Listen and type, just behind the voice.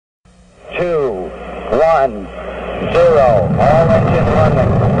1, 0. All engine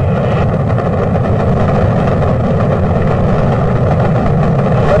running.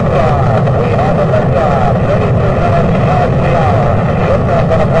 Liftoff. We have a liftoff. 32 minutes past the hour. Liftoff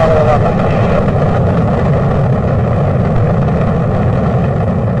on Apollo 11.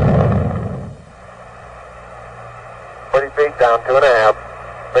 40 feet down, 2.5.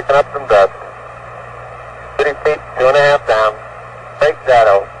 Picking up some dust. 30 feet, 2.5 down. Take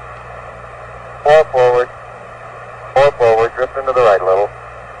shadow. 4 forward. 4 forward. Drift into the right a little.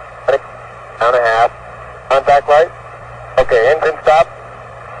 20, down a half. Contact light. Okay, engine stop.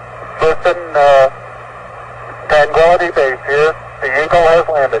 Houston, Tranquility Base here. The Eagle has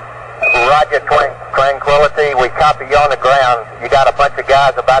landed. Roger, Tranquility. We copy you on the ground. You got a bunch of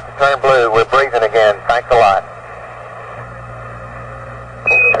guys about to turn blue. We're breathing again. Thanks a lot.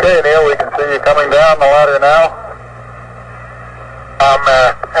 Okay, Neil, we can see you coming down the ladder now. I'm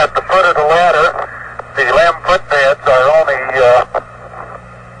at the foot of the ladder. The LEM footpads are only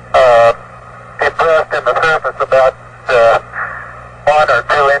impressed in the surface about 1 or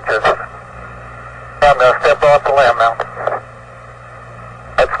 2 inches. I'm going to step off the LEM now.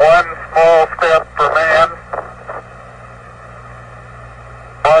 That's 1 small step for man,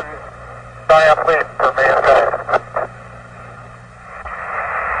 1 giant leap for mankind.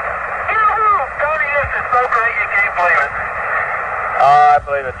 Tony, this is so great you can't believe it. I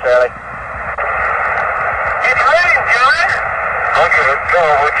believe it, Charlie. It's raining, John. Look at it go,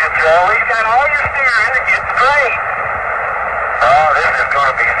 would you, Charlie? You got all your steering. It's great. Oh, this is going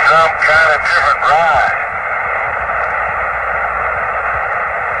to be some kind of different ride.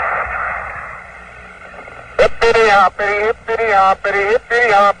 Hippity hoppity, hippity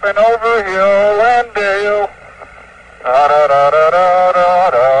hopping over hill and dale. Da da da da da da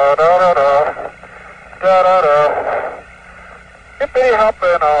da da da da da da. Hippity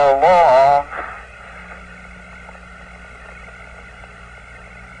hopping along.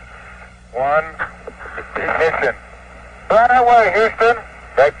 1 ignition. Right away, Houston.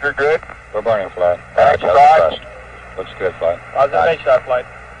 Vector good. We're burning flight. That's Roger, right. looks good, flight. Observation shot flight.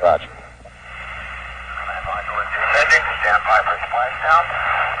 Roger. Stand by for splashdown.